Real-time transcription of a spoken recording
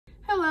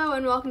Hello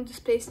and welcome to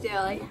Space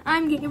Daily.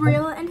 I'm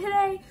Gabriel and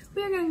today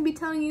we are going to be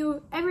telling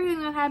you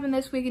everything that happened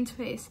this week in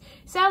space.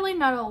 Sadly,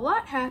 not a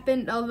lot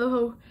happened,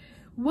 although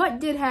what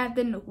did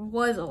happen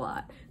was a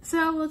lot.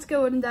 So let's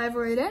go and dive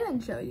right in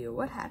and show you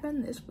what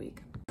happened this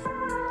week.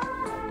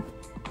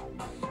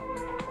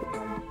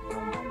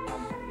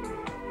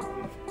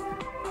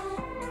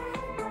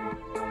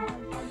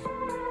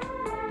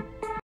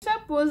 First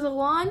up was a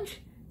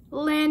launch,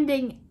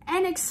 landing,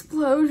 and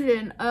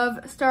explosion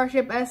of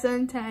Starship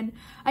SN10.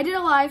 I did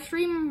a live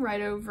stream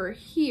right over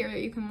here,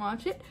 you can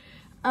watch it,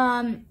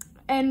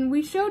 and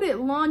we showed it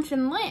launch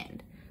and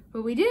land.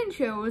 What we didn't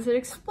show was it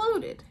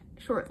exploded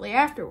shortly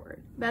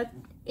afterward. About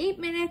 8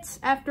 minutes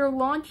after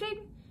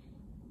launching,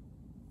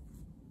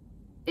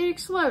 it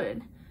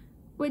exploded,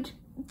 which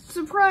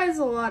surprised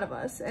a lot of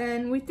us,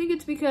 and we think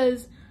it's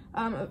because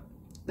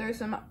there's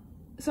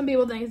some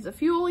people think it's a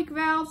fuel leak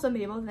valve, some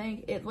people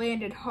think it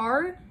landed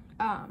hard.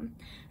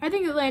 I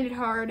think it landed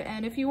hard,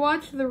 and if you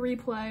watch the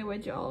replay,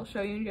 which I'll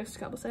show you in just a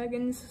couple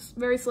seconds,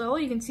 very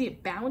slowly, you can see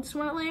it bounce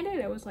when it landed.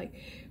 It was like,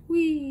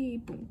 wee,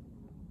 boom.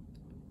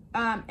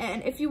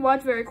 And if you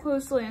watch very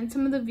closely on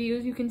some of the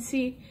views, you can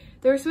see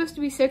there were supposed to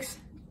be 6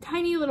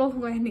 tiny little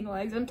landing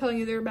legs. I'm telling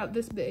you, they're about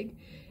this big,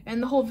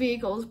 and the whole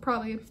vehicle is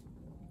probably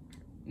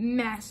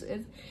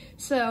massive.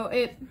 So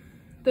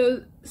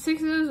those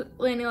 6 of those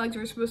landing legs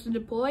were supposed to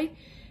deploy.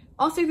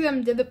 All 6 of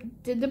them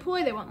did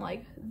deploy. They went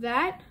like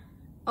that.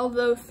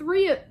 Although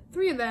three of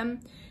them,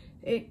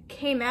 it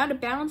came out, it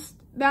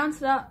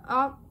bounced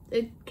up,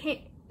 it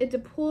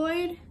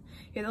deployed,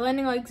 the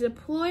landing legs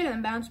deployed and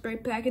then bounced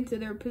right back into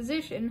their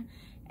position,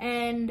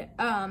 and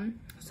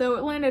so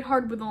it landed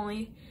hard with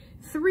only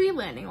 3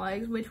 landing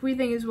legs, which we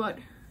think is what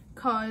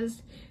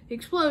caused the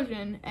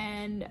explosion,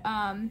 and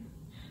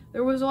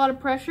there was a lot of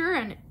pressure,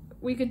 and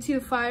we could see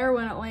the fire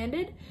when it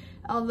landed,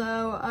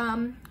 although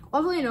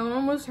luckily no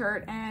one was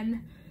hurt,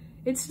 and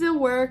it still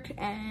worked,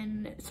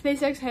 and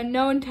SpaceX had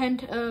no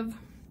intent of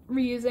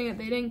reusing it.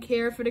 They didn't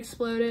care if it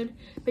exploded,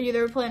 but they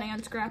were planning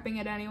on scrapping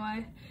it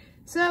anyway.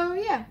 So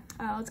yeah,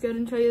 let's go ahead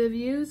and show you the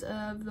views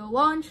of the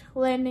launch,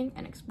 landing,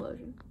 and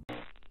explosion.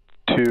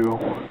 2,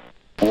 1,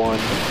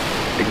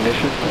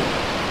 ignition.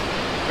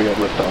 We got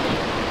liftoff.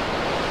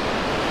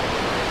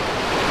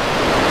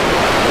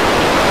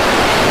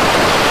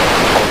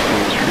 All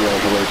teams, triage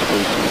alerts,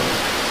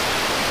 please.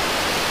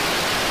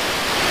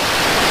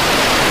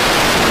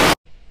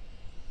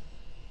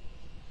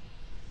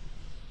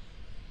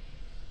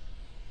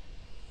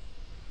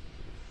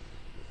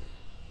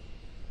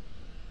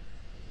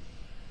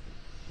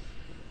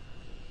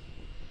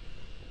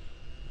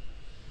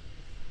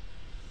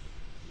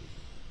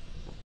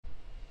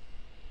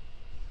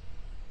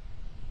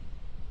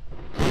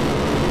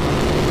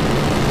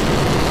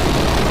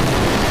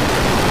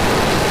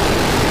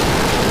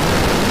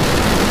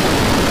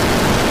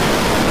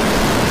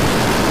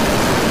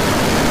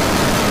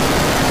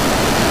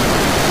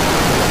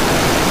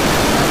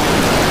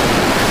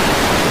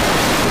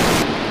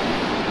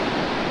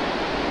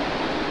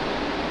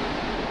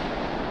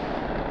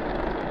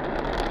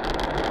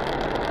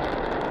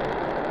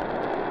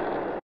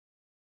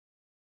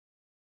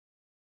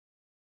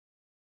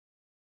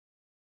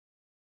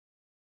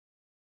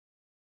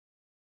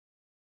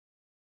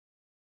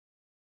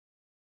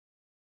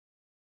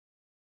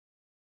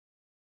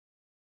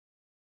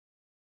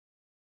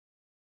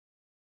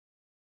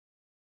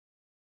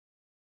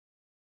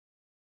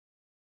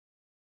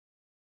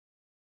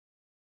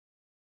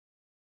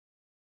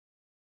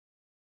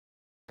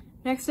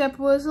 Next up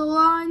was the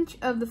launch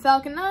of the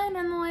Falcon 9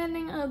 and the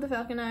landing of the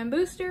Falcon 9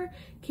 booster,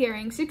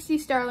 carrying 60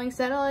 Starlink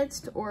satellites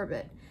to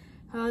orbit.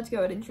 Let's go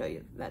ahead and show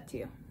you that to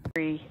you.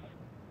 3,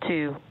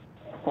 2,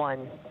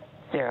 1,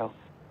 0.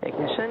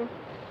 Ignition.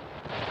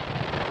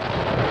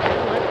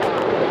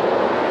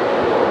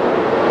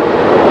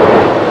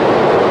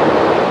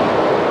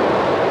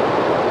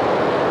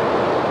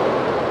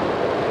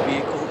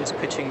 Vehicle is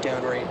pitching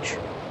downrange.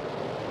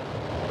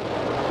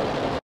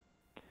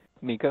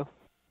 Nico.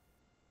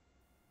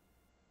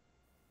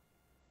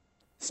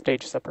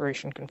 Stage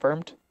separation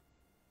confirmed.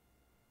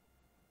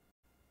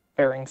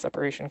 Fairing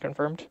separation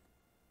confirmed.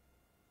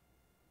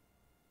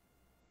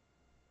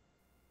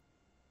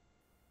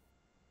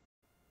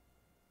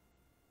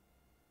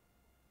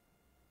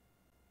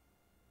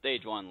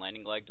 Stage 1,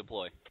 landing leg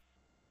deploy.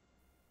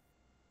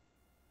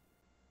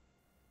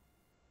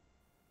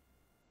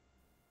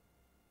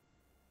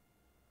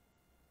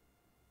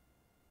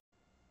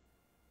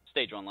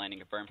 Stage 1, landing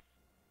confirmed.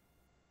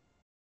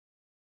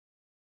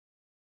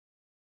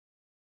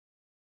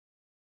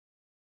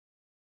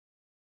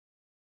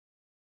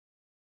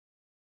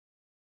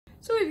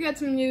 So we've got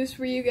some news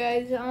for you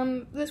guys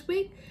this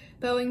week.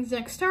 Boeing's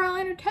next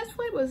Starliner test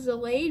flight was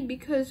delayed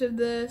because of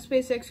the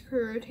SpaceX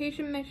crew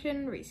rotation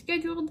mission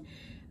rescheduled.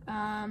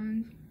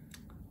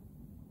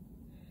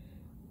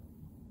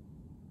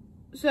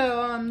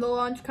 The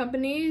launch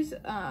companies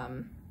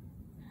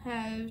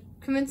have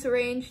convinced the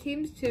range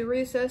teams to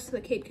reassess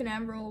the Cape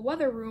Canaveral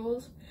weather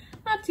rules.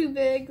 Not too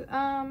big,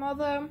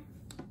 although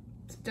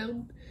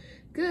still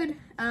Good.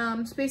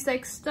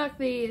 SpaceX stuck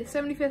the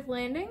 75th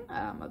landing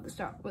with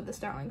the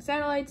Starlink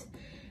satellites.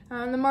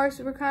 The Mars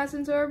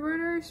Reconnaissance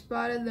Orbiter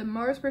spotted the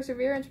Mars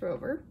Perseverance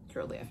rover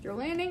shortly after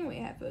landing. We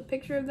have a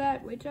picture of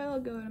that, which I'll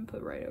go ahead and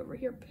put right over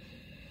here.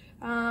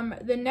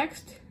 The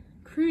next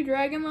Crew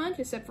Dragon launch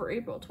is set for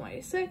April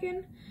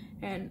 22nd,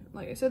 and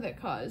like I said,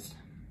 that caused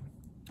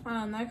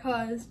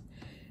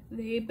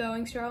the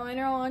Boeing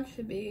Starliner launch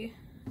to be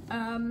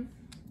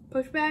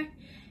pushed back.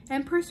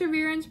 And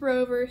Perseverance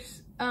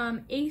rovers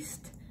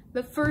aced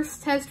the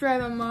first test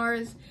drive on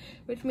Mars,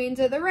 which means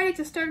that they're ready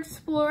to start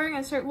exploring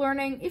and start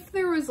learning if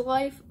there was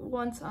life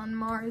once on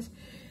Mars.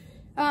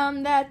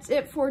 That's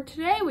it for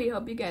today. We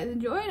hope you guys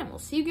enjoyed, and we'll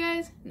see you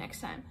guys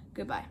next time.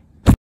 Goodbye.